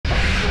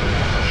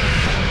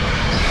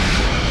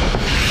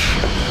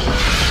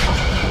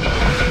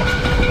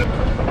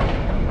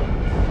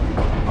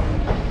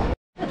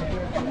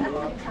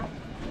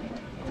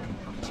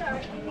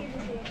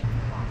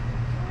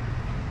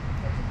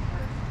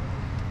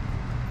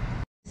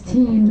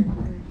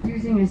team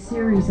using a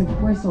series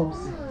of whistles.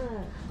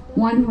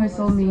 One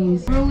whistle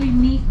means really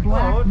neat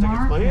black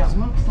mark that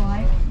looks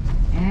like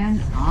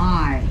an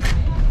eye.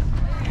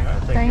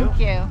 Thank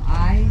you.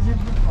 Eyes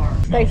of the park.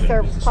 They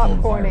serve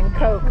popcorn and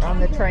Coke on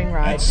the train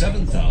ride. At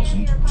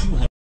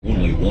 7,200,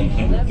 only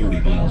 130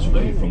 miles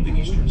away from the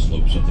eastern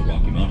slopes of the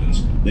Rocky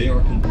Mountains, they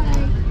are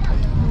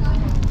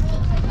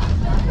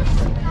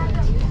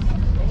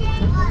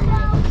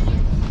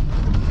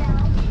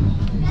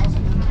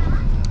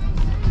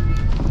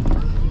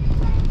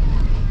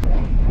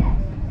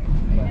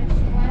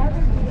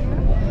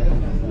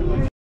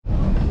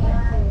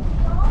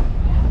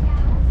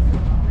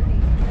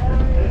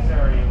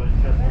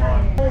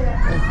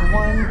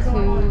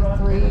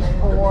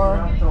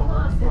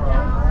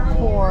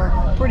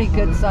Pretty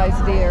good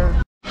sized deer.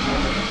 I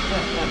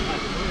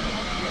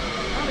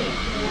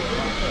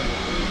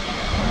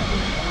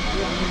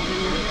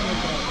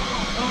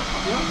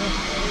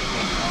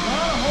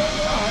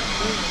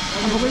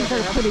believe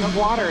they're putting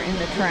water in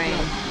the train.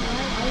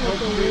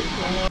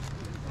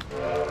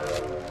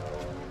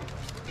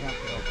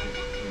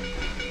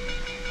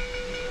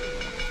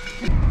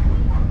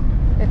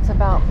 It's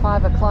about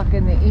 5 o'clock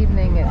in the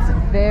evening. It's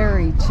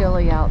very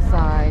chilly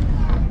outside.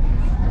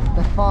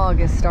 The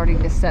fog is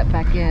starting to set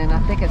back in. I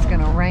think it's going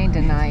to rain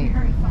tonight.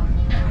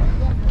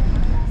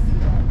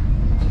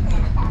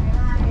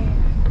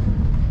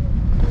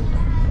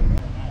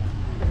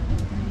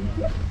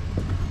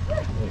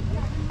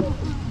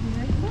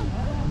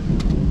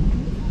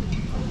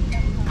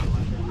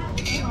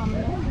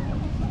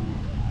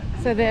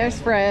 So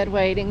there's Fred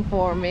waiting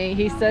for me.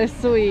 He's so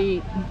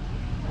sweet.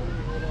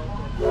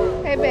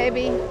 Hey,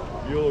 baby.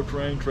 Yellow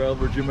train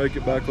traveler, did you make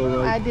it back all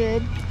right? I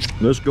did.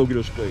 Let's go get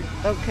a steak.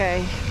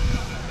 Okay.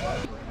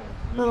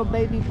 Little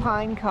baby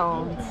pine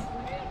cones.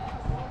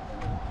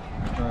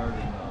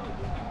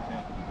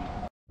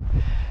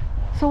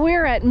 So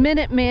we're at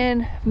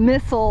Minuteman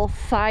Missile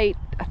Site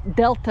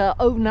Delta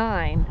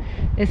 09.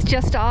 It's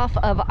just off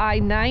of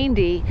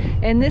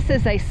I-90, and this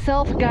is a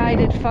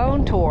self-guided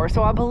phone tour.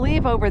 So I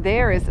believe over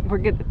there is we're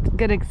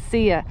gonna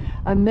see a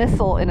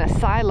missile in a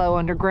silo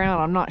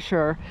underground. I'm not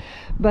sure,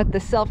 but the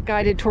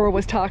self-guided tour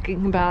was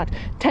talking about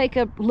take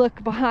a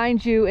look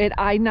behind you at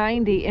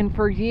I-90, and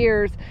for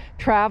years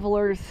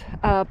travelers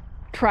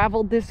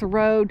traveled this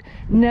road,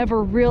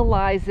 never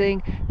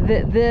realizing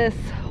that this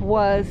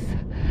was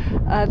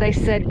they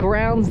said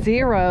ground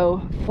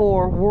zero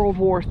for World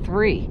War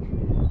III.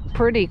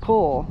 Pretty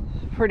cool.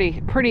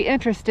 Pretty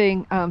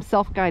interesting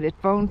self-guided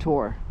phone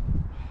tour.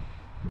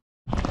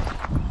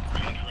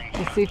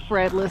 You see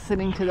Fred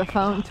listening to the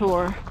phone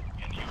tour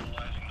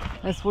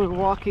as we're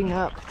walking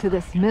up to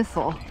this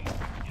missile.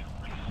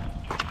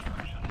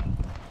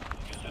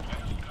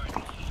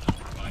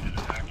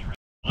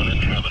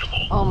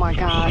 Oh my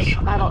gosh,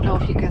 I don't know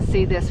if you can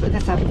see this, but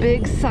there's a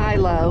big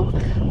silo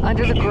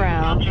under the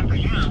ground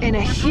and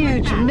a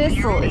huge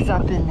missile is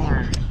up in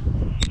there.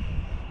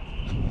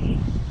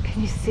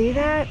 Can you see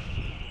that?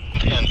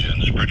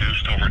 Engines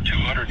produced over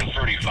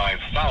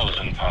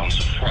 235,000 pounds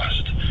of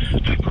thrust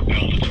that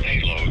propelled its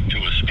payload to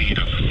a speed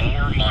of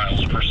 4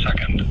 miles per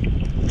second.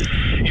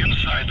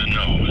 Inside the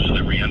nose of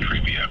the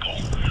re-entry vehicle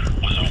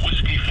was a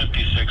Whiskey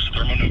 56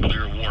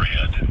 thermonuclear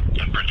warhead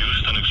that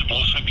produced an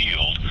explosive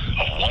yield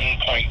of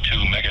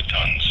 1.2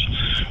 megatons,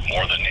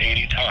 more than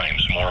 80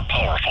 times more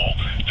powerful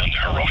than the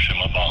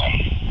Hiroshima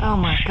bomb. Oh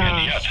my gosh.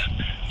 And yet,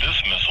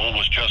 this missile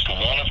was just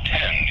one of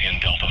 10 in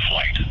Delta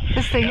flight.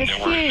 This thing and is there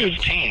were huge.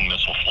 15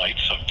 missile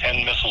flights of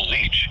 10 missiles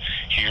each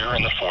here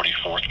in the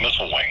 44th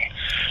Missile Wing,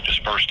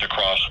 dispersed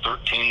across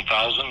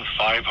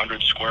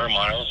 13,500 square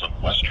miles of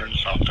western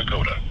South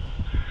Dakota.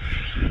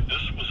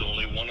 This was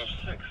only one of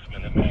 6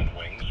 Minuteman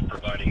wings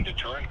providing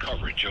deterrent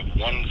coverage of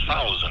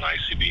 1,000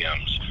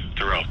 ICBMs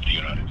throughout the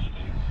United States.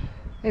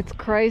 It's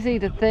crazy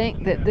to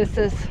think that this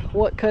is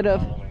what could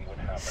have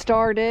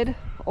started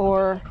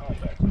or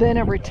been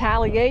a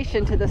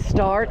retaliation to the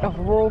start of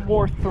World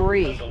War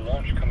III.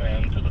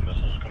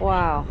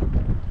 Wow.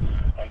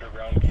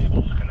 Underground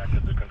cables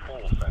connected the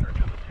control center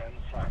to the 10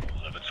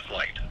 silos of its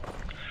flight.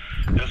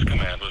 This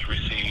command was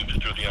received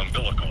through the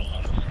umbilical.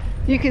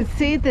 You can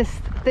see this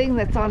thing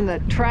that's on the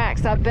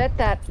tracks. I bet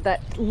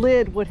that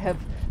lid would have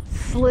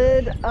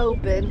slid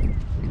open,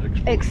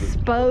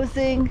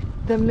 exposing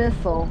the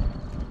missile.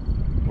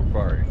 We're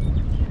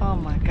firing. Oh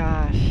my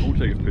gosh. We'll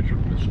take a picture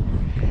of the missile.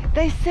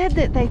 They said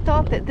that they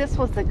thought that this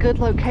was a good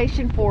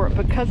location for it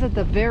because of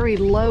the very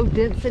low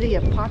density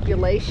of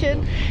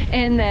population,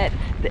 and that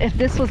if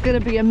this was going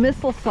to be a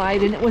missile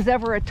site and it was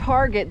ever a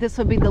target, this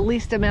would be the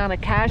least amount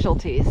of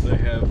casualties. They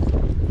have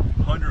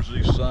hundreds of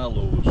these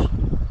silos.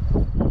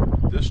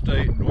 This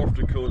state, North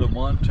Dakota,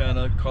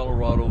 Montana,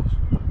 Colorado,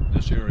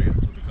 this area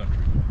of the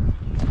country.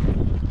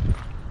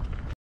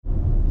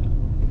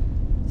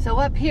 So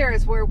up here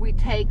is where we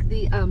take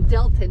the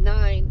Delta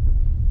 9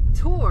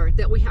 tour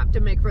that we have to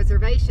make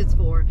reservations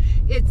for.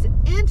 It's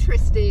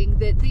interesting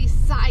that these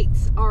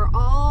sites are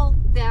all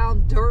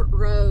down dirt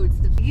roads.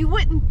 You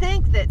wouldn't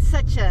think that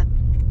such a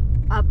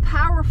a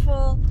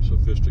powerful,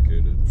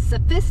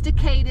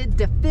 sophisticated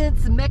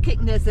defense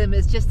mechanism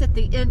is just at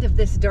the end of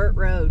this dirt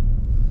road.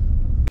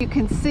 You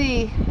can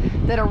see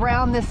that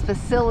around this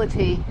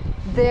facility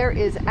there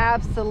is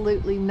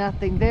absolutely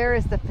nothing. There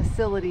is the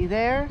facility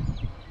there,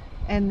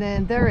 and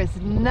then there is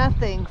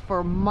nothing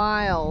for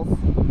miles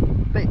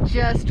but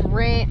just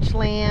ranch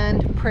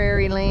land,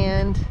 prairie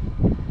land.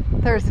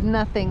 There's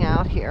nothing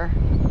out here.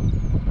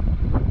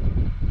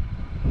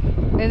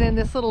 And then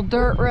this little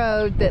dirt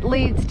road that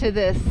leads to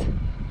this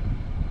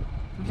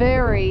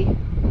very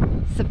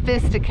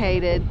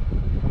sophisticated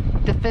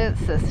defense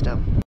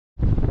system.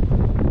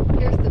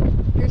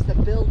 Here's the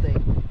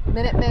building.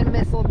 Minuteman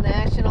Missile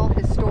National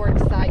Historic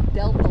Site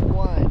Delta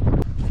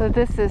 1. So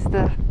this is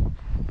the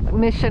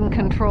Mission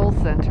Control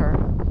Center.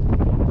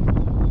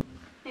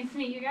 Nice to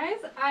meet you guys.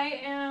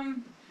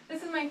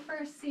 This is my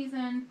first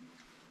season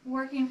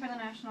working for the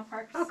National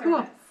Park Service.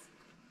 Cool.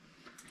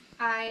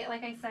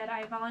 Like I said,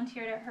 I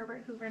volunteered at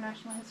Herbert Hoover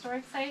National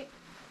Historic Site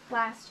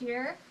last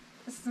year.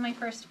 This is my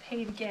first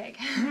paid gig.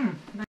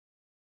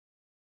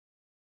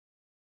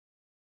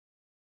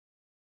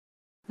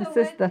 This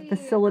is the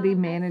facility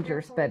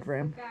manager's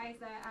bedroom. Guys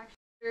that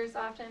actually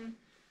often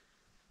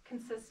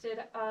consisted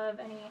of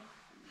any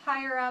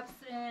higher ups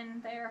in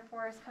the Air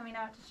Force coming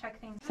out to check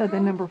things. So the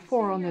number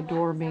 4 on the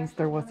door means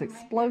there was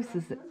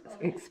explosives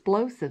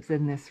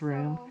in this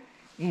room,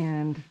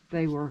 and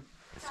they were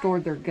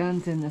stored their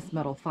guns in this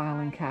metal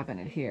filing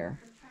cabinet here.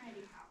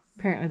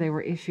 Apparently they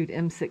were issued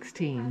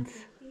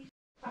M16s.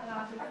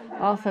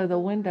 Also, the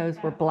windows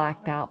were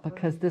blacked out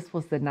because this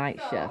was the night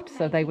shift,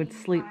 so they would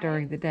sleep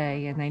during the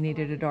day and they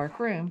needed a dark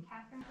room.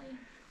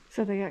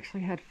 So they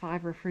actually had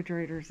 5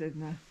 refrigerators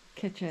in the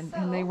kitchen,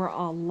 and they were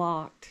all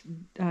locked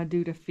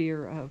due to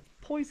fear of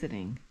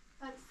poisoning.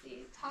 Let's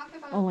see. Talk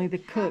about Only the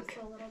cook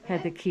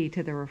had the key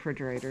to the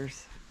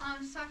refrigerators.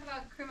 Just talk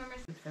about crew members.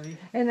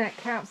 And that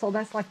capsule,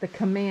 that's like the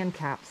command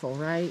capsule,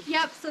 right?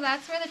 Yep, so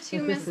that's where the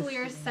 2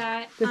 missileers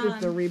sat. This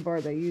is the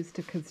rebar they used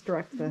to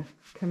construct the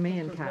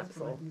command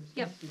capsule.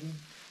 Yep.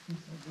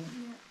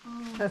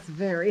 That's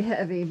very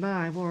heavy,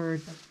 my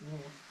word.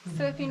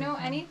 So if you know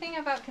anything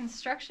about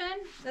construction,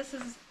 this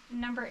is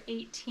number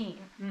 18.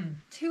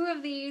 2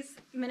 of these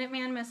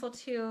Minuteman Missile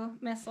 2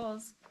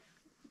 missiles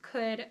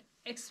could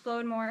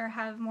explode more or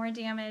have more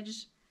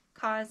damage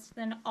caused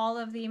than all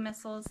of the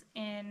missiles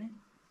in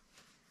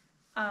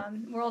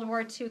World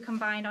War II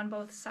combined on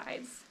both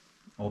sides.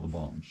 All the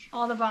bombs.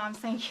 All the bombs,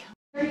 thank you.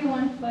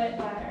 31-foot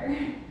ladder.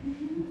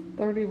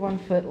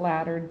 31-foot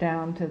ladder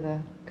down to the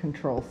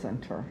control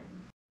center.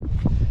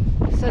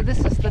 So this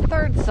is the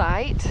 3rd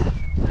site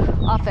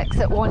off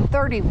exit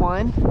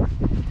 131,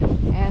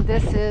 and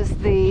this is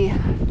the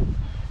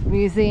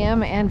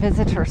museum and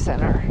visitor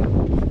center.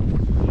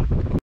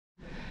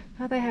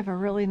 Oh, they have a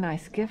really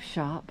nice gift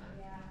shop.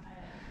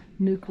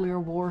 Nuclear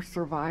war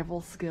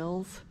survival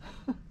skills.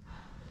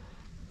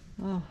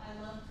 Oh.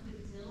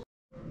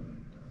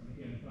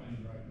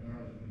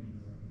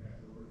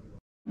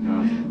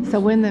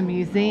 So in the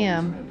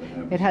museum,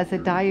 it has a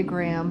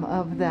diagram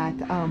of that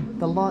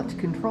the launch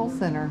control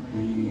center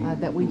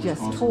that we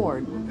just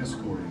toured,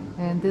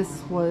 and this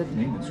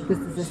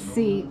is a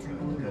seat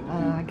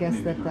I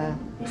guess that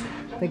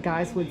the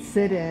guys would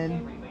sit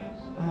in,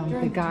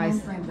 the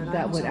guys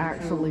that would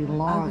actually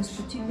launch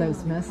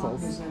those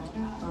missiles.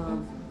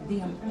 The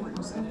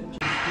importance of it.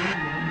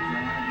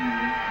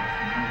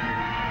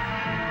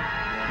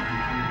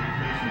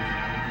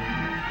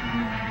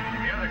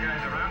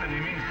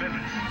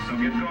 So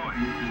get going.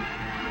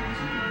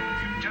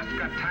 You've just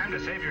got time to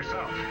save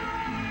yourself.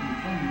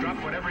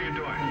 Drop whatever you're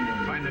doing.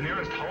 Find the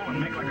nearest hole and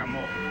make like a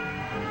mole.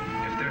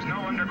 If there's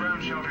no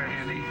underground shelter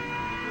handy,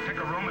 pick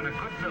a room in a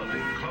good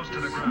building close to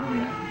the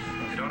ground.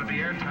 It ought to be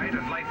airtight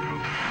and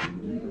light-proof.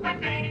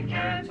 When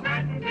danger's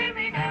threatened him,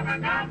 he never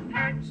got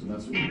hurt.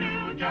 He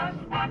knew just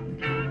what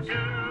to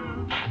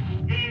do.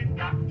 He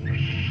ducked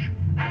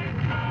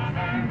and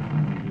covered.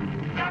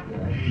 Ducked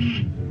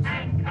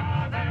and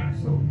covered.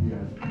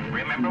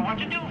 Remember what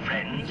to do,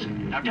 friends.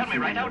 Now tell me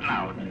right out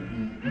loud.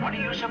 What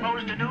are you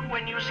supposed to do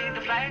when you see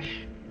the flash?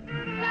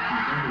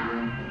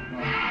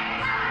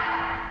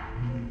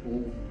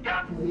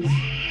 Duck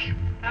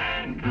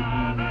and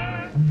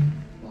cover.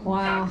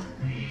 Wow.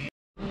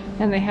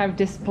 And they have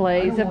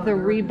displays of the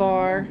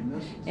rebar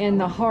and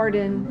the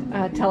hardened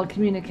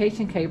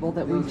telecommunication cable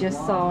that we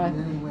just saw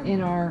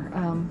in our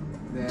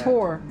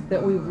tour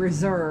that we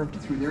reserved.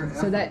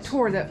 So that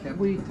tour that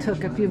we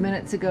took a few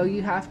minutes ago,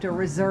 you have to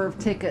reserve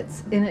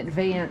tickets in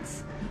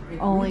advance.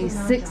 Only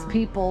 6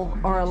 people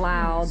are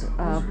allowed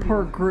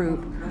per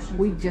group.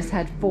 We just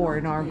had 4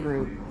 in our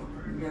group.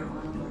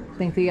 I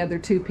think the other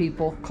 2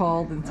 people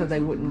called and said they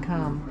wouldn't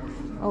come.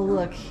 Oh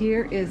look,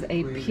 here is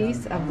a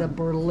piece of the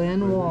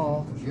Berlin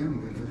Wall.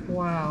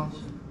 Wow.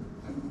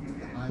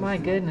 My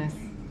goodness.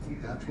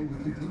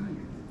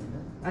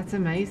 That's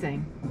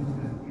amazing.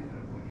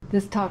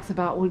 This talks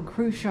about when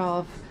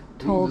Khrushchev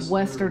told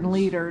Western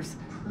leaders,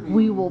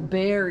 "We will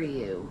bury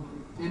you."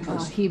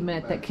 He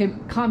meant that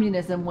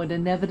communism would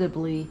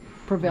inevitably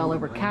prevail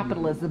over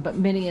capitalism, but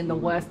many in the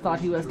West thought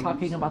he was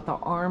talking about the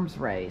arms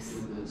race.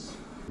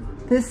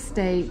 This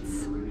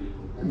states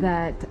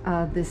that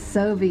the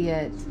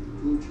Soviet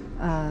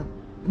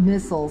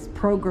missiles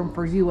programmed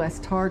for U.S.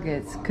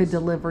 targets could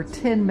deliver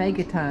 10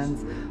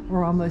 megatons,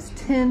 or almost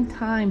 10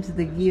 times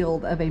the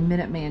yield of a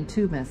Minuteman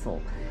II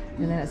missile.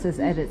 And then it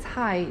says at its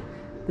height,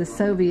 the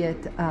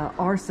Soviet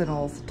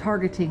arsenals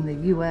targeting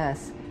the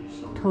U.S.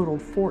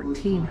 totaled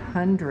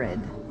 1,400.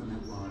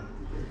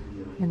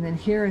 And then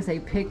here is a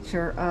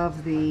picture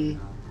of the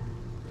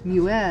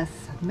U.S.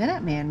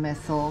 Minuteman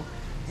missile,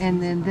 and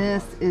then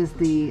this is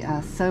the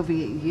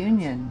Soviet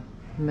Union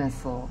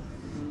missile.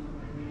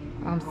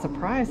 I'm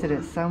surprised that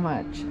it's so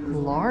much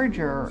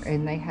larger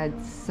and they had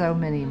so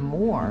many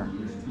more.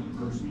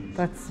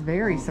 That's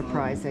very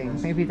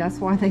surprising. Maybe that's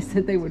why they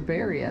said they would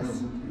bury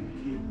us.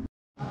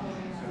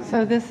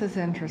 So this is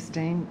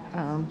interesting.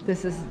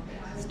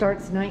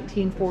 Starts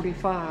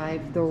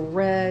 1945. The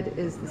red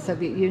is the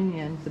Soviet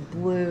Union, the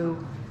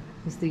blue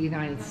is the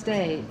United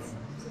States,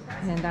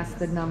 and that's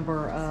the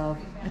number of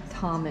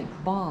atomic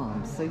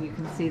bombs. So you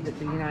can see that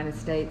the United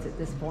States at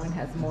this point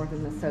has more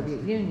than the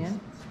Soviet Union,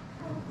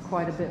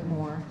 quite a bit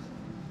more.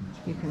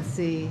 You can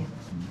see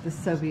the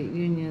Soviet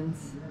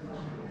Union's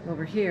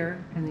over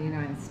here in the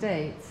United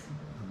States.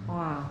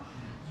 Wow.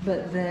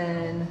 But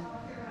then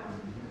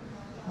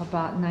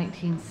about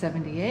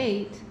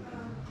 1978,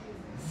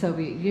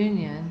 Soviet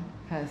Union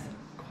has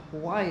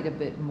quite a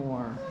bit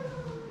more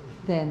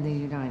than the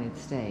United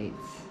States.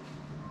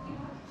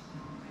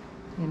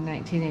 In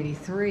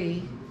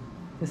 1983,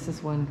 this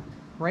is when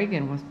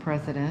Reagan was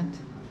president,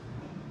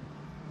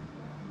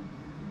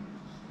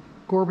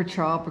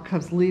 Gorbachev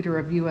becomes leader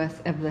of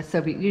the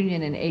Soviet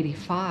Union in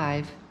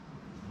 85,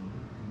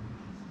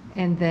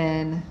 and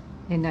then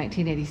in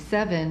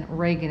 1987,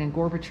 Reagan and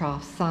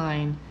Gorbachev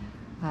sign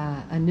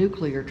a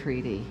nuclear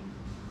treaty.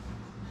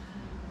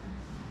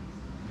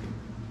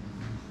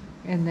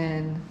 And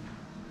then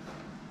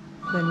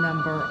the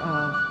number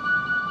of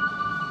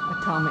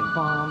atomic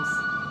bombs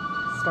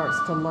starts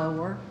to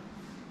lower,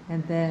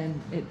 and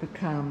then it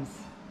becomes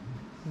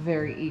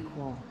very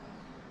equal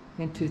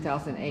in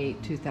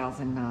 2008,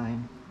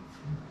 2009.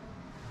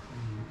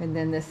 And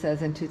then this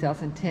says in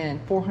 2010,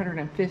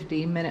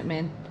 450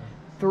 Minuteman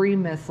III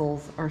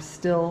missiles are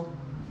still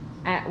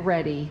at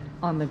ready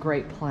on the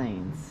Great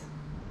Plains.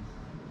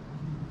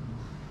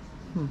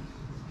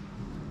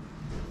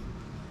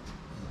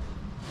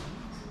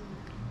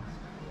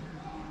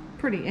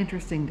 Pretty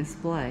interesting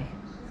display.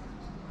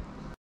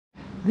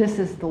 This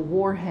is the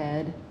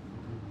warhead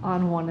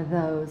on one of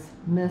those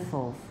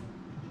missiles.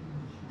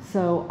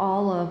 So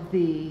all of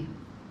the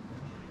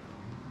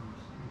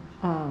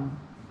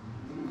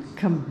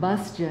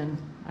combustion,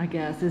 I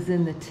guess, is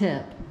in the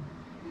tip,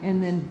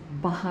 and then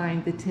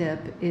behind the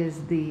tip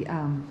is the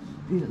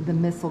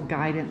missile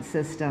guidance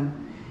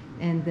system,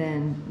 and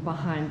then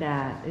behind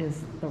that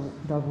is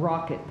the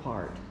rocket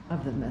part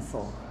of the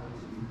missile.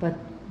 But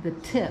the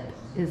tip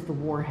is the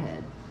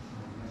warhead.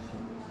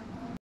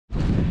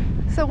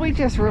 So we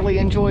just really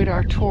enjoyed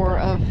our tour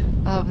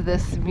of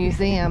this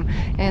museum,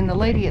 and the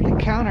lady at the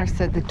counter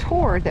said the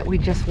tour that we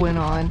just went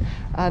on,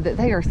 that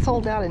they are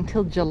sold out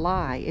until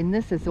July, and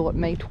this is what,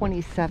 May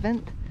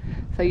 27th?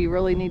 So you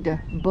really need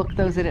to book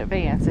those in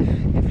advance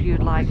if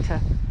you'd like to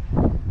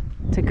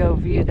go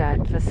view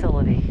that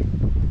facility.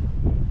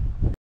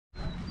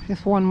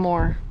 Just one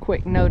more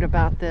quick note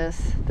about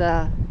this.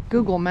 The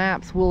Google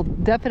Maps will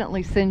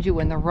definitely send you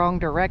in the wrong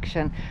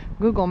direction.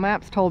 Google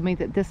Maps told me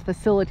that this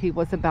facility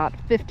was about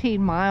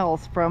 15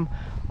 miles from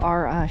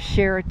our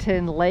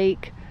Sheraton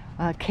Lake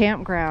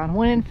campground,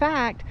 when in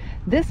fact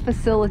this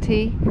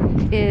facility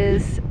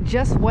is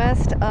just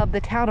west of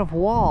the town of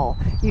Wall.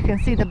 You can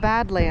see the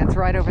Badlands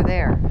right over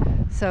there.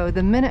 So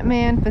the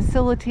Minuteman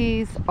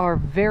facilities are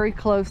very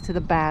close to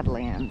the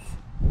Badlands.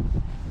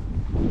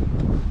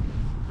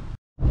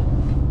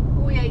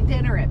 We ate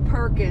dinner at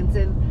Perkins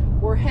and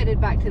we're headed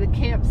back to the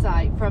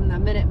campsite from the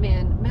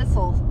Minuteman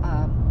Missile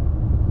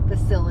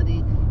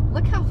facility.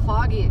 Look how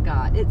foggy it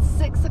got. It's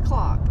 6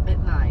 o'clock at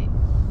night.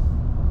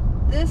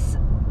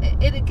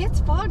 It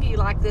gets foggy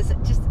like this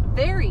just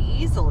very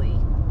easily.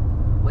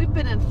 We've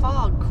been in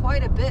fog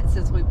quite a bit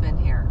since we've been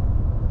here.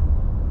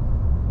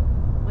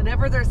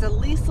 Whenever there's the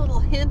least little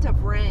hint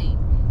of rain,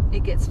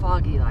 it gets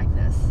foggy like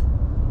this.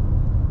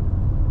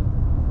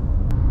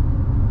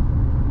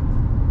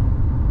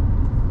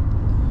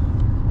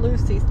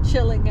 Lucy's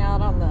chilling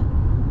out on the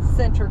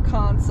center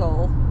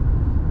console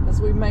as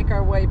we make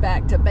our way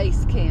back to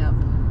base camp.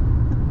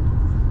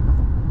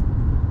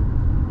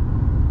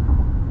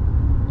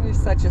 You're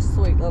such a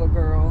sweet little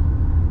girl.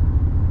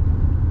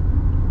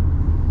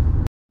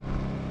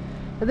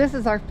 This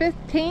is our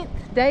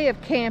 15th day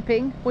of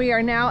camping. We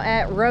are now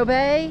at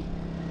ROUBAIX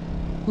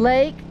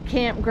Lake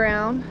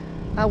Campground.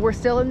 We're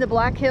still in the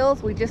Black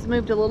Hills. We just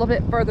moved a little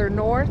bit further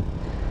north.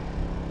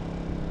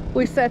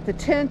 We set the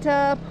tent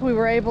up. We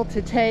were able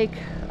to take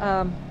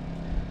kind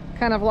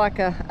of like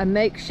a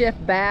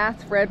makeshift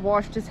bath. Fred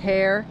washed his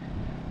hair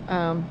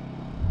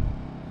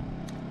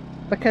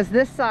because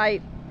this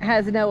site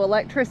has no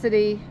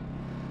electricity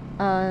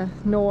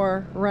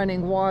nor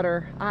running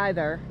water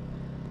either.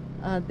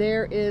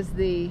 There is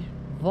the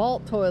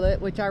vault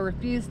toilet, which I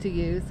refuse to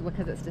use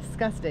because it's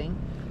disgusting.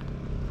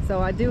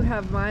 So I do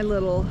have my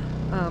little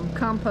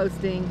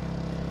composting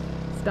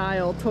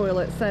style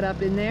toilet set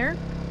up in there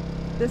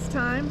this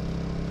time.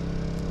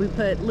 We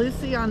put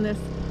Lucy on this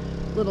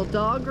little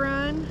dog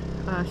run.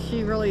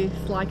 She really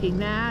is liking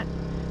that.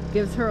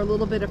 Gives her a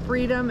little bit of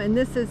freedom, and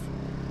this is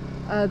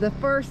the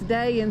first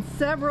day in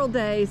several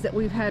days that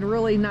we've had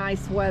really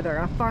nice weather.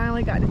 I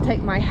finally got to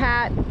take my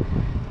hat,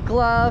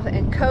 glove,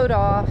 and coat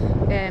off,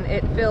 and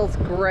it feels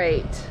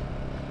great.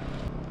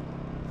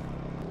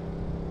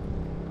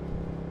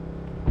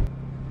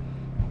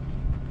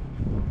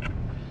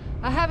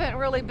 I haven't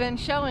really been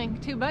showing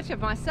too much of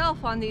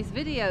myself on these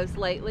videos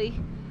lately,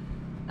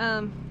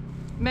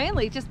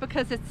 mainly just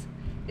because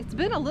it's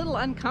been a little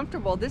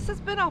uncomfortable. This has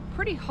been a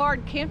pretty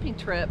hard camping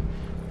trip,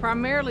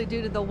 primarily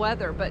due to the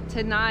weather, but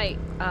today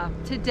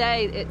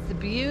it's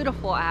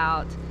beautiful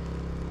out.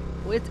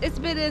 It's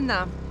been in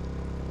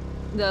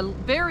the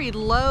very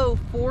low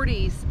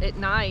 40s at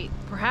night,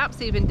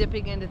 perhaps even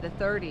dipping into the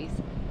 30s,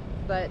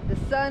 but the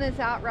sun is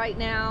out right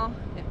now.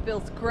 It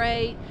feels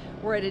great.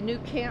 We're at a new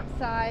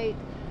campsite.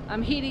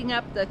 I'm heating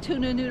up the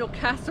tuna noodle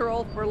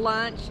casserole for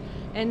lunch,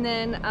 and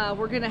then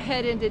we're gonna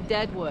head into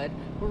Deadwood.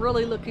 We're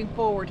really looking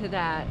forward to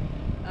that.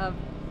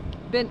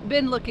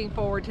 Been looking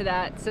forward to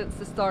that since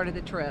the start of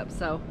the trip,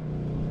 so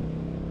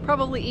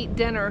probably eat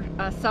dinner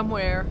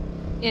somewhere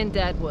in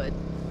Deadwood.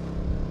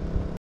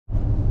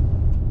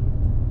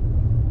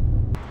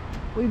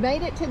 We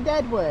made it to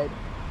Deadwood.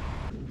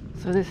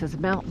 So this is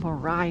Mount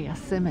Moriah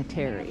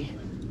Cemetery.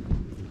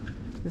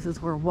 This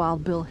is where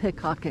Wild Bill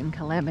Hickok and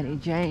Calamity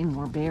Jane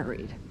were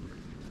buried.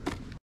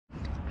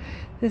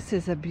 This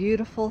is a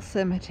beautiful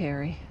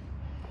cemetery,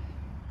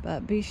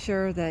 but be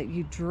sure that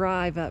you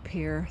drive up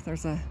here.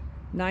 There's a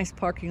nice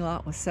parking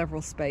lot with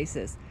several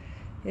spaces.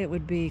 It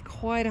would be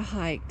quite a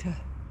hike to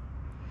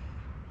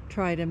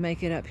try to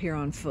make it up here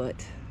on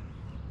foot.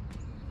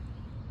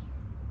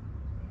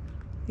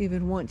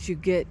 Even once you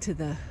get to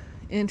the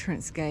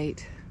entrance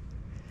gate,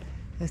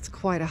 it's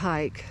quite a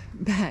hike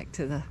back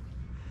to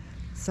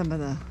some of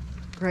the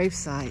grave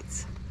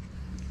sites.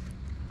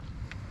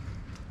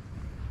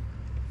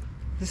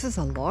 This is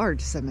a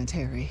large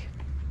cemetery.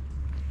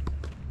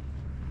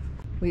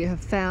 We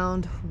have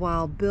found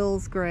Wild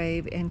Bill's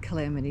grave and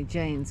Calamity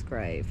Jane's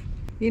grave.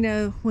 You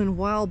know, when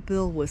Wild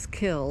Bill was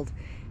killed,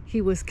 he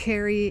was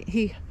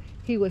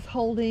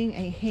holding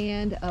a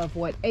hand of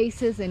what,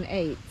 aces and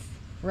eights,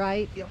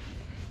 right? Yep.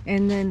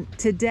 And then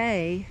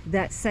today,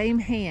 that same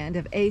hand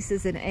of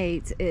aces and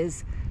eights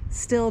is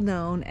still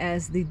known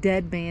as the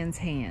dead man's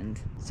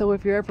hand. So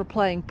if you're ever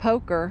playing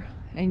poker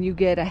and you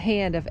get a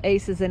hand of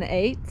aces and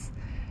eights,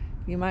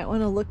 you might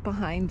want to look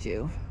behind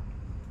you.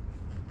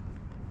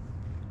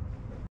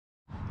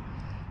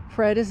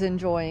 Fred is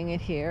enjoying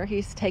it here.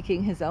 He's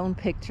taking his own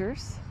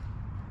pictures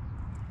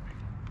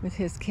with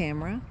his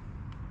camera.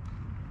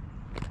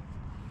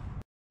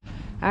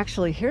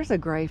 Actually, here's a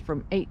grave from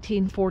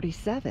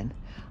 1847.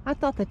 I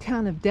thought the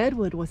town of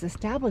Deadwood was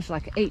established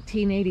like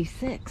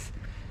 1886.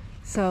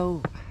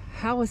 So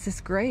how was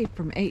this grave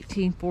from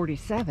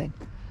 1847?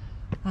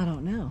 I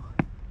don't know.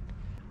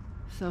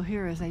 So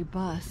here is a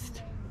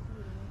bust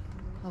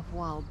of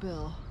Wild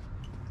Bill.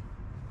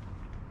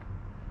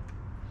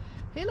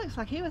 He looks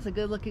like he was a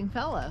good-looking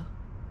fellow.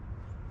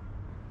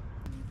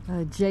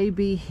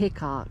 J.B.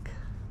 Hickok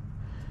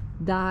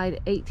died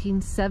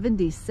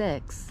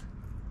 1876.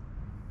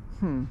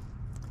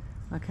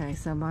 Okay,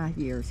 so my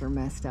years are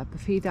messed up.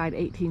 If he died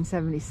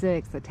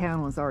 1876, the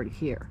town was already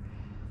here.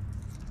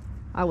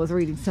 I was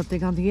reading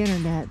something on the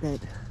internet that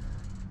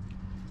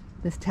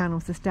this town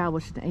was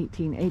established in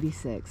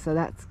 1886, so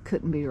that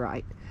couldn't be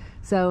right.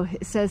 So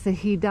it says that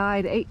he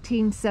died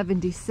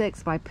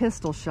 1876 by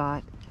pistol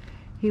shot.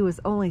 He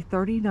was only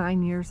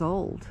 39 years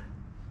old.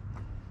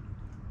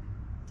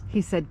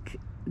 He said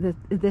that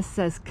this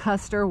says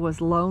Custer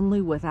was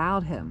lonely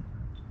without him.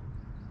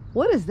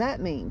 What does that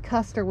mean?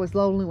 Custer was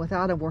lonely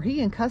without him. Were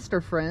he and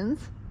Custer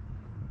friends?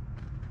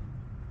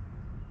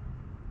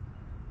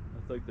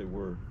 I think they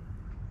were.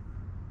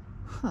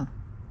 Huh.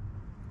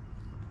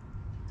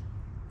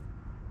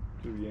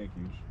 Two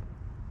Yankees.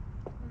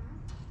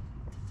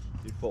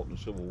 He fought in the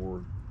Civil War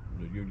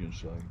on the Union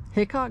side.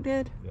 Hickok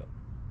did? Yeah.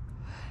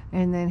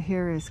 And then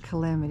here is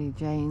Calamity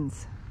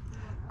Jane's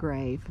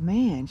grave.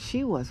 Man,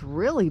 she was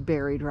really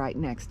buried right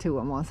next to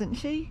him, wasn't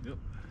she? Yep.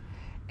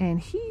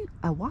 And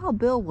Wild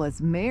Bill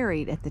was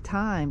married at the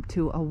time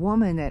to a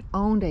woman that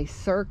owned a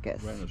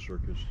circus. Ran a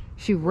circus.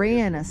 She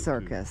ran a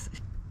circus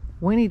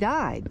when he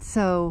died.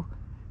 So,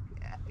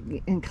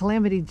 and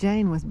Calamity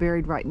Jane was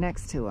buried right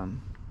next to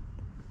him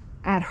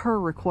at her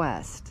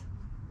request.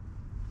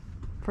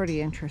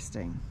 Pretty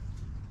interesting.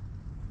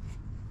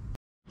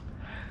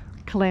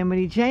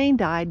 Calamity Jane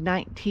died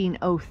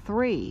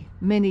 1903,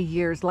 many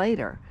years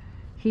later.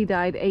 He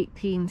died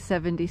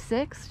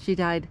 1876. She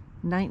died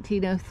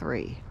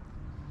 1903.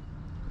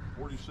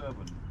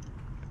 47.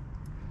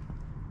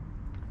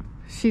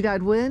 She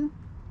died when?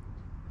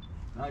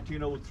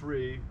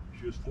 1903.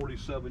 She was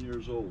 47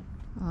 years old.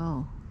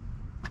 Oh.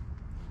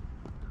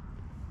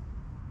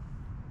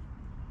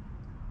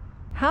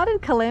 How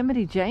did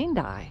Calamity Jane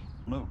die?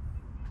 No.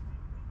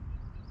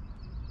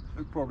 I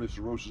think probably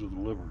cirrhosis of the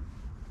liver.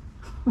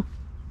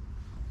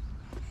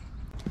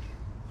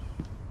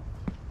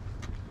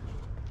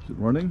 Is it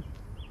running?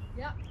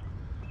 Yep.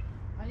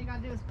 All you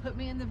gotta do is put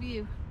me in the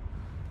view.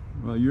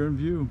 Well, you're in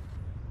view.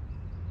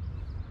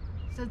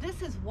 So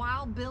this is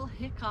Wild Bill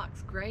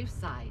Hickok's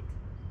gravesite.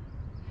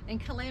 And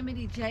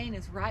Calamity Jane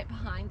is right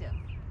behind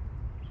him.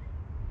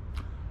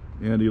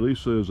 And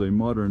Elisa is a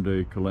modern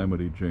day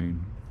Calamity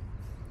Jane.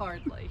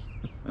 Hardly.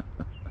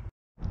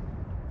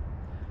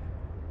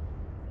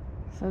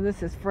 So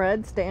this is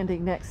Fred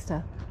standing next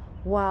to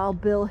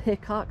Wild Bill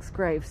Hickok's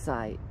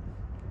gravesite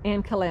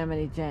and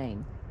Calamity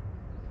Jane.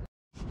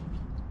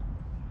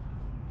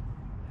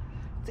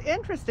 It's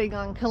interesting,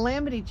 on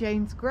Calamity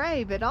Jane's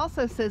grave it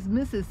also says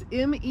Mrs.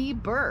 M.E.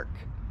 Burke.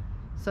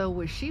 So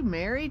was she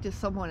married to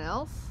someone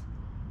else?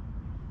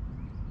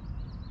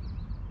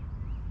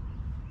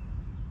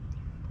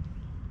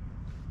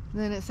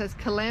 Then it says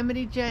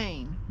Calamity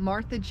Jane,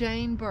 Martha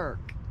Jane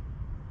Burke.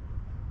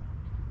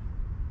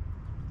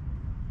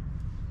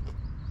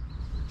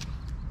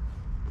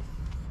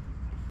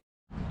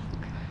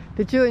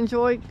 Did you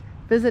enjoy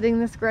visiting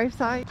this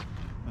gravesite?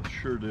 I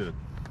sure did.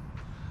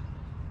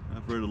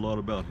 I've read a lot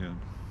about him.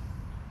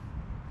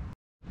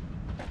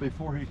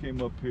 Before he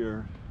came up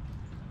here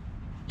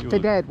To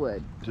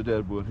Deadwood. To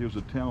Deadwood. He was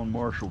a town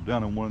marshal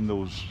down in one of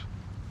those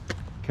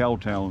cow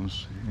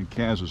towns in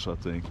Kansas, I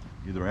think.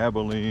 Either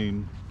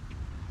Abilene,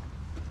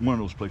 one of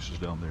those places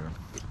down there.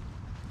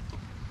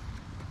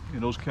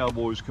 And those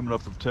cowboys coming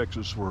up from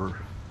Texas were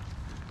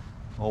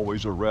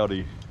always a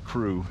rowdy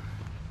crew.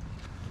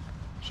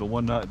 So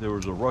one night there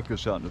was a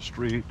ruckus out in the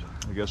street,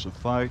 I guess a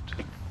fight.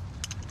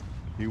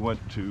 He went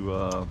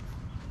to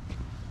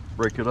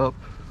break it up.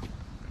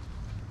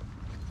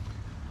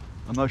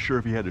 I'm not sure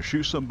if he had to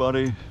shoot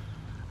somebody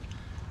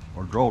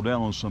or draw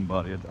down on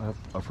somebody,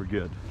 I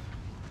forget.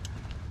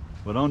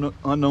 But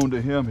unknown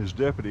to him, his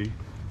deputy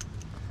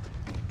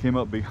came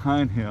up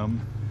behind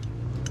him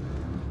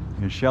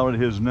and shouted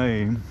his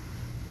name,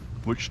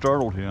 which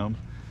startled him,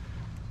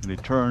 and he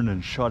turned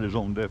and shot his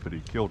own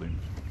deputy, killed him.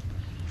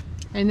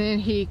 And then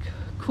he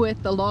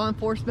quit the law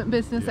enforcement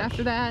business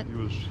after that? He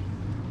was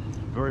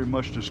very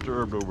much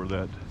disturbed over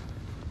that.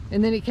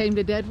 And then he came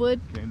to Deadwood?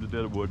 Came to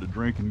Deadwood to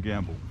drink and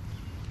gamble.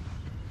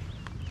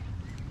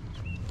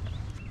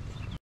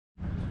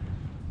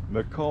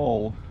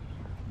 McCall,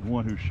 the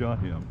one who shot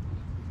him,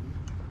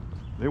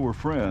 they were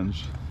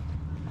friends,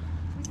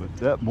 but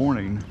that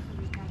morning,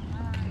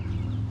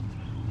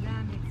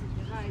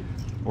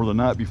 or the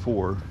night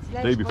before,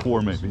 day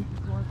before maybe,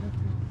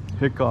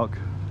 Hickok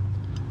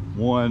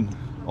won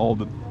all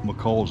the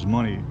McCall's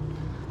money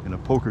in a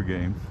poker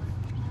game,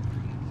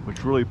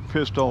 which really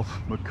pissed off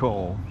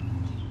McCall.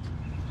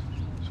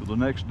 So the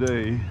next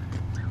day,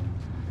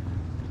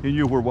 he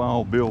knew where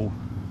Wild Bill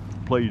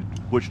played,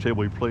 which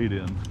table he played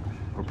in,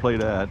 or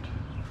played at,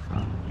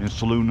 in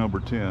saloon number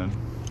 10.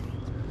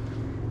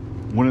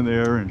 Went in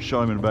there and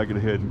shot him in the back of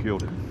the head and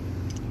killed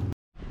him.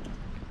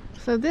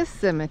 So this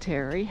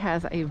cemetery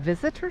has a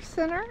visitor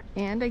center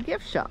and a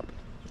gift shop.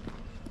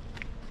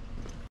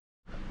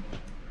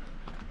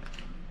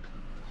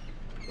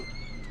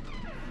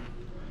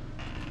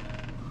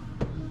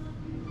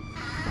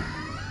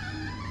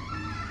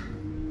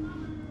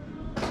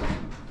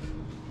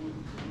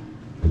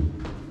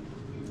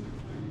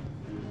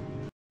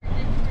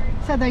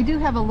 So they do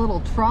have a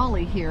little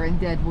trolley here in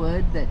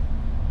Deadwood that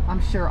I'm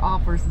sure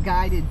offers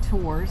guided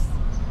tours.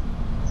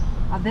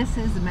 This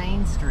is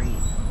Main Street.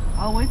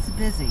 Oh, it's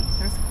busy.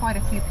 There's quite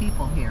a few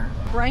people here.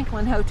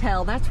 Franklin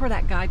Hotel, that's where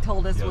that guy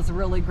told us was a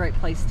really great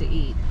place to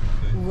eat.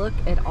 Okay. Look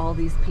at all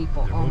these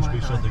people. There must be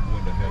something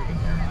going to happen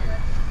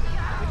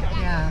here.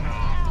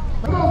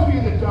 Yeah. For those of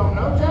you that don't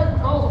know, Jack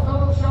McCall's a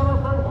fellow that shot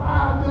our friend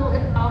Wild Bill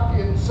Hickok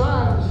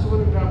inside of the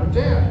saloon number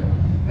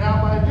 10.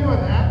 Now, by doing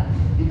that,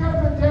 he got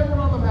to put Deadwood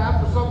on the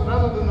map for something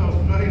other than those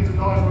millions of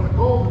dollars worth of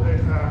gold that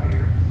they found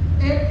here.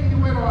 And he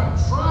went on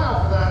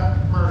trial for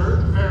that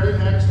murder the very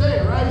next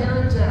day, right here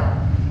in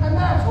town. And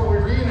that's what we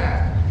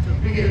reenact.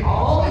 We get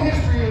all the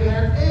history in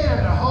there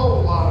and a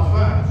whole lot of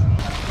fun.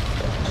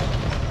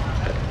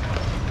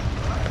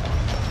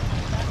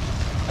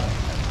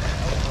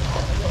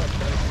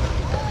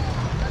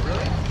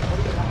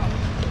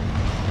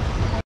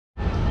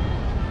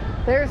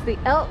 There's the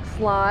Elks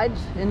Lodge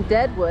in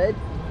Deadwood.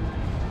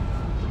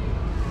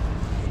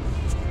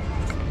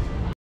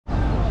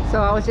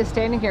 So I was just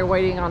standing here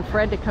waiting on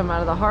Fred to come out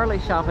of the Harley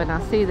shop, and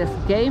I see this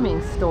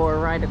gaming store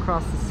right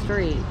across the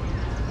street.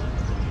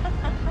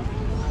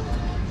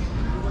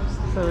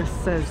 So it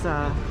says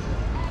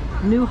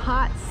new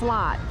hot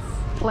slots,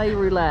 play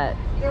roulette.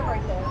 They're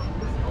right there.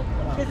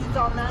 This is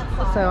on that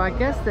side. So I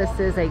guess this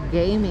is a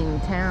gaming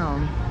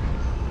town.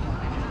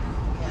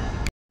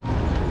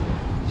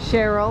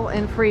 Cheryl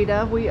and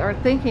Frida, we are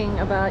thinking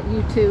about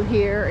you two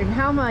here and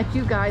how much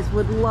you guys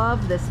would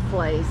love this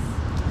place.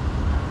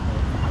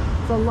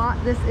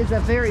 This is a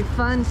very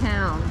fun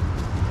town.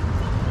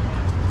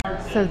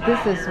 So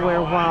this is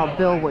where Wild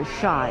Bill was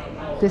shot.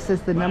 This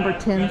is the number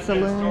 10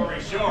 saloon.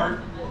 Story short,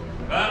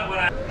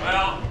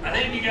 well, I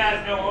think you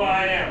guys know who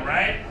I am,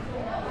 right?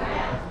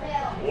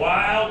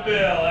 Wild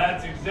Bill,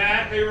 that's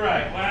exactly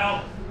right.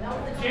 Well,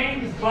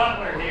 James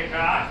Butler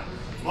Hickok.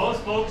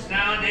 Most folks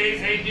nowadays,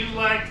 they do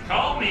like to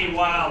call me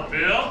Wild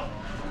Bill.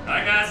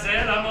 Like I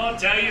said, I'm going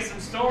to tell you some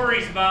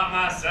stories about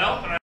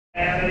myself and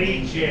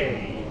Calamity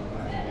Jane.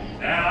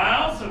 Now,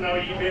 I also know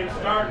you've been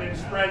starting and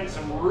spreading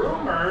some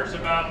rumors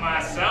about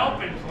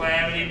myself and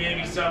Calamity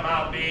maybe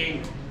somehow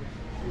being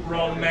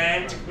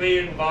romantically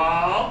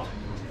involved.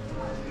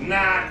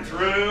 Not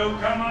true.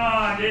 Come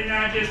on, didn't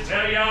I just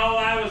tell y'all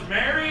I was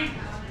married?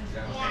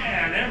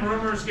 Man, them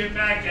rumors get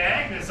back to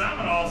Agnes, I'm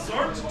in all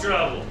sorts of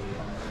trouble.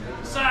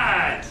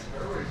 Besides,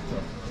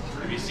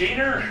 have you seen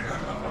her?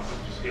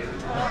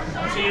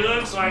 She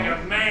looks like a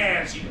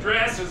man, she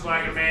dresses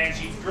like a man,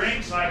 she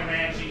drinks like a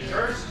man, she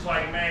curses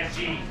like a man,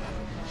 she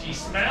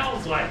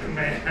smells like a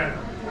man.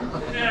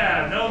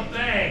 Yeah, no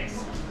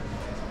thanks.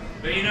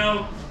 But you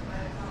know,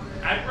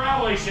 I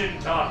probably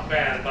shouldn't talk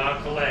bad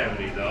about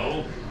Calamity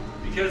though,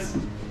 because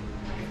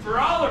for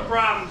all the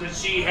problems that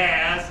she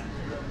has,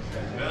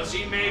 well,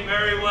 she may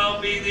very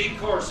well be the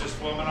coarsest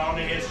woman on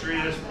the history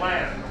of this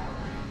planet.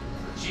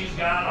 She's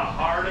got a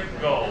heart of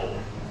gold.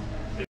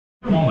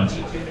 Moments,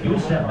 you'll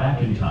step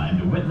back in time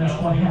to witness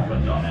what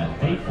happened on that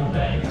fateful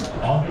day,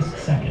 August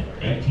 2nd,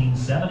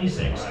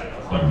 1876,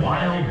 when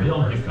Wild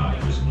Bill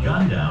Hickok was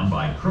gunned down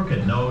by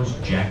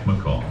crooked-nosed Jack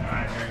McCall.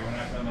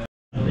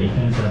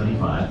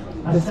 1875.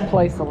 This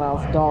place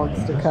allows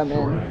dogs to come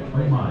in.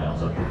 3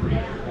 miles up the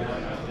creek.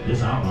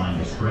 This outlined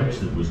a stretch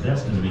that was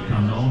destined to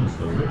become known as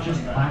the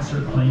richest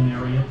placer claim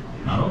area,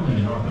 not only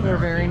in North America, they're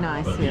very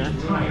nice but here. the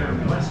entire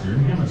Western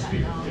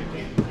Hemisphere.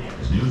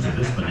 As news of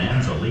this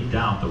bonanza leaked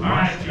out, the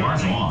rush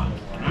was on,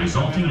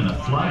 resulting in a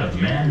flood of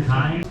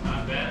mankind.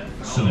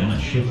 Soon, a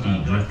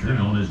shifty drifter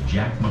known as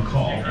Jack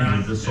McCall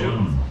entered the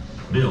saloon.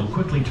 Bill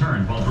quickly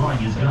turned while drawing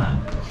his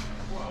gun.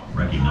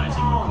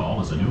 Recognizing McCall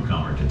as a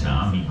newcomer to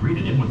town, he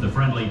greeted him with a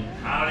friendly,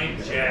 "Howdy,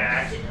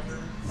 Jack."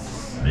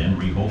 Then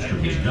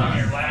reholstered his gun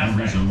and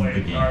resumed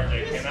the game.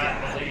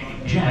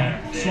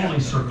 Jack slowly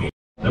circled.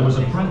 There was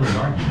a friendly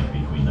argument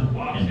between them,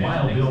 and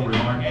Wild Bill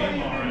remarked,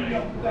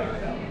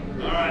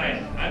 All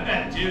right, I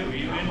bet 2.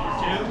 You in for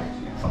 2?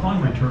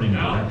 Upon returning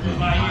directly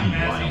behind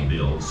Wild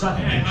Bill,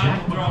 suddenly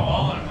Jack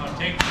McCall,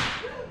 Take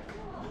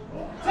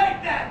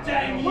that,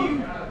 dang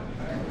you!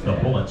 the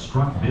bullet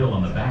struck Bill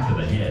on the back of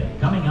the head,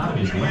 coming out of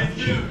his left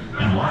cheek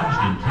and lodged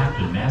in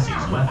Captain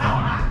Massey's left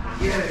arm.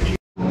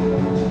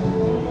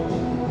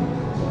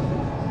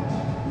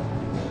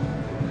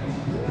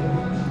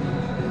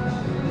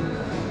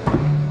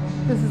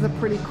 This is a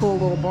pretty cool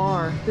little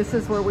bar. This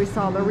is where we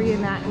saw the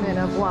reenactment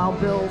of Wild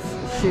Bill's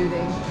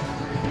shooting.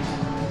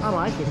 I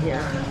like it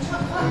here.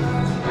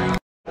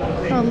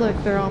 Oh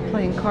look, they're all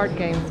playing card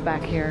games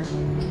back here.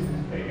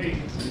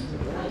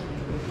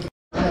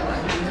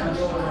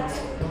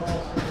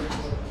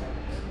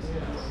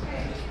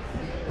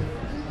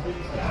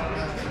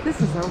 This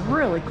is a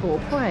really cool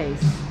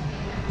place.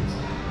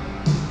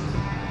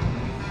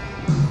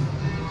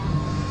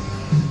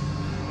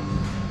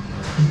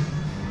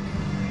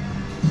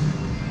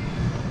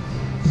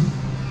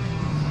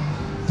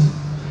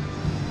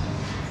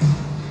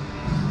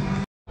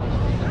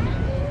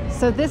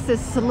 So this is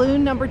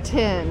saloon number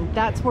 10.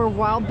 That's where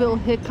Wild Bill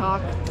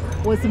Hickok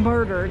was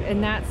murdered,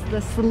 and that's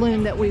the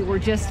saloon that we were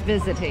just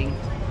visiting.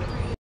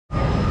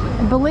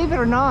 And believe it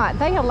or not,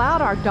 they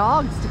allowed our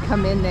dogs to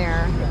come in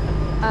there.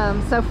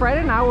 So Fred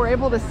and I were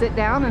able to sit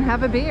down and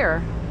have a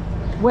beer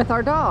with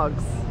our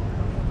dogs.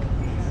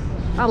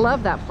 I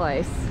love that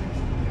place.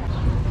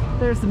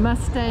 There's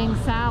Mustang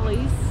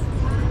Sally's.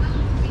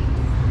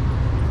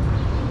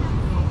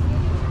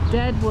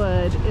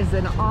 Deadwood is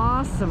an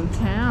awesome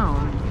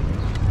town.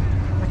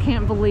 I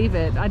can't believe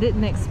it. I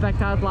didn't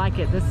expect I'd like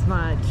it this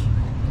much.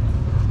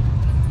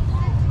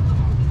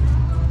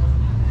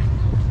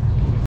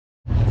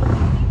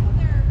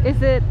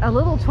 Is it a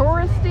little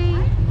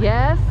touristy?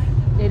 Yes,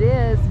 it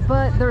is,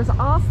 but there's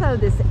also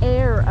this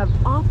air of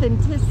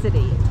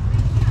authenticity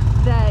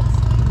that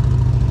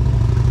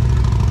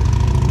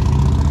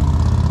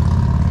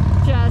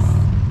just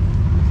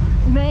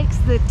makes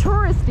the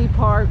touristy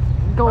part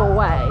go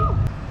away.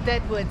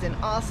 Deadwood's an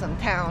awesome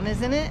town,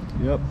 isn't it?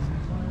 Yep.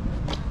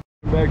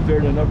 Back there,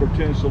 the number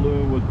 10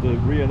 saloon with the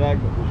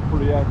reenactment was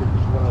pretty accurate,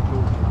 is what I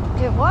told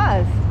you. It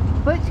was.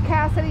 Butch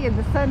Cassidy and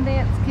the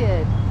Sundance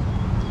Kid.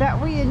 That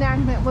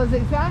reenactment was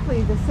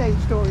exactly the same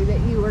story that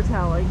you were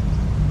telling.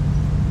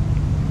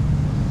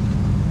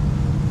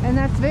 And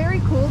that's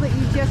very cool that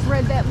you just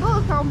read that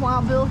book on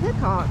Wild Bill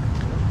Hickok.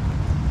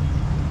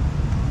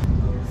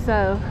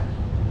 So,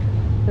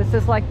 this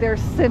is like their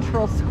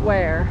central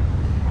square.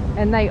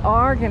 And they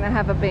are going to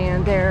have a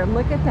band there.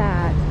 Look at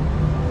that.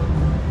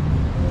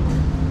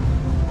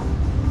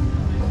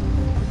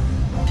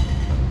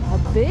 A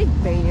big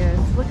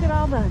band. Look at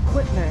all the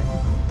equipment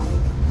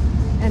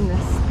and the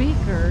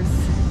speakers.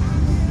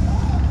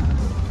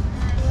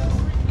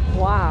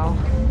 Wow.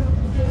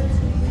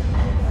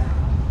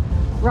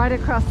 Right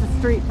across the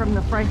street from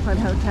the Franklin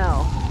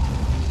Hotel.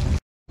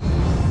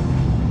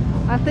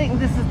 I think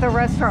this is the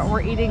restaurant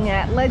we're eating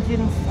at,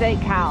 Legend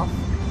Steakhouse,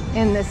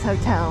 in this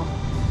hotel.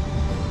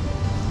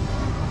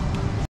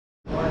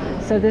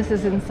 So this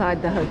is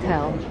inside the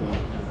hotel.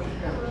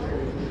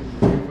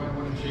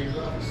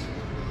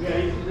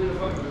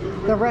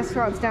 The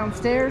restaurant's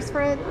downstairs,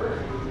 Fred?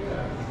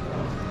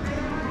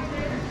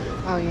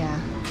 Oh yeah.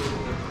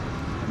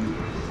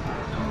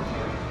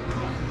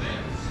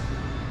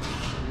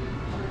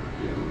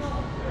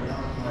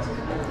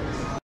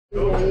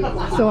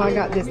 So I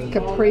got this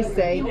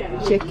caprese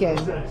chicken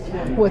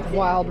with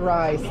wild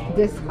rice.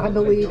 This, I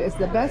believe, is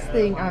the best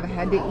thing I've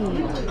had to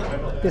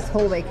eat this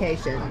whole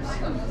vacation.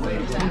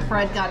 And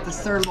Fred got the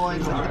sirloin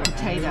with the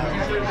potato.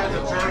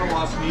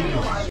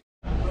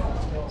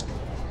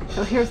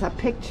 So here's a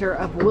picture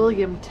of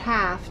William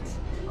Taft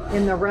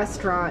in the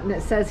restaurant, and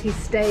it says he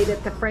stayed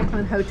at the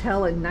Franklin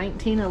Hotel in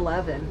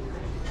 1911.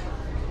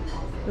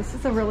 This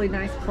is a really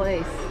nice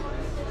place.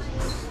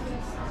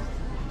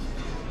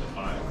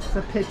 It's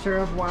a picture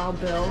of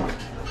Wild Bill.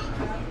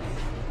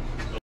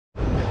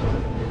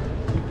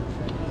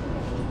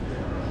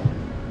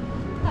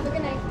 Have a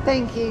good night.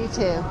 Thank you, you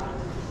too.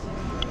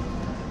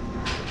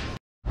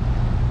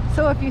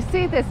 So if you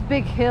see this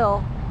big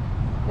hill,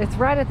 it's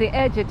right at the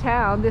edge of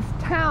town. This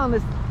town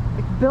is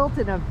built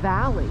in a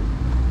valley.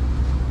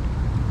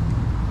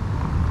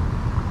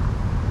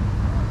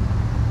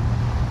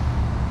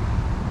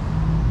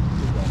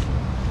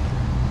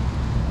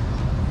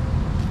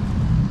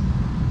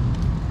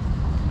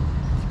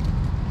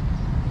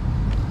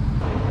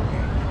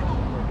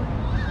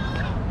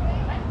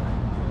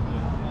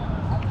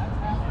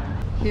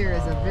 Here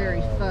is a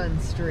very fun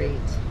street.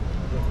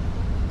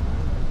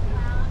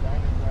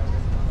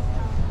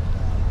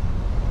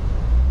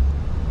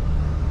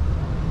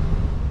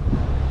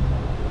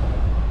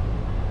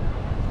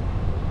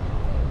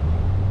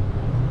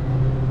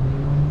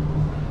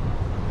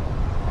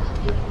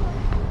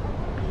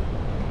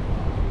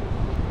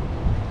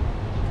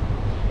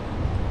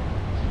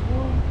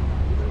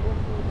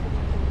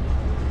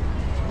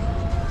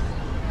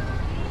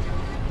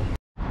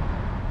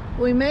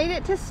 We made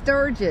it to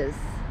Sturgis.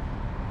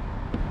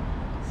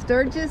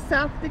 Sturgis,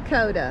 South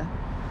Dakota.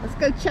 Let's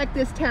go check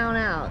this town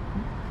out.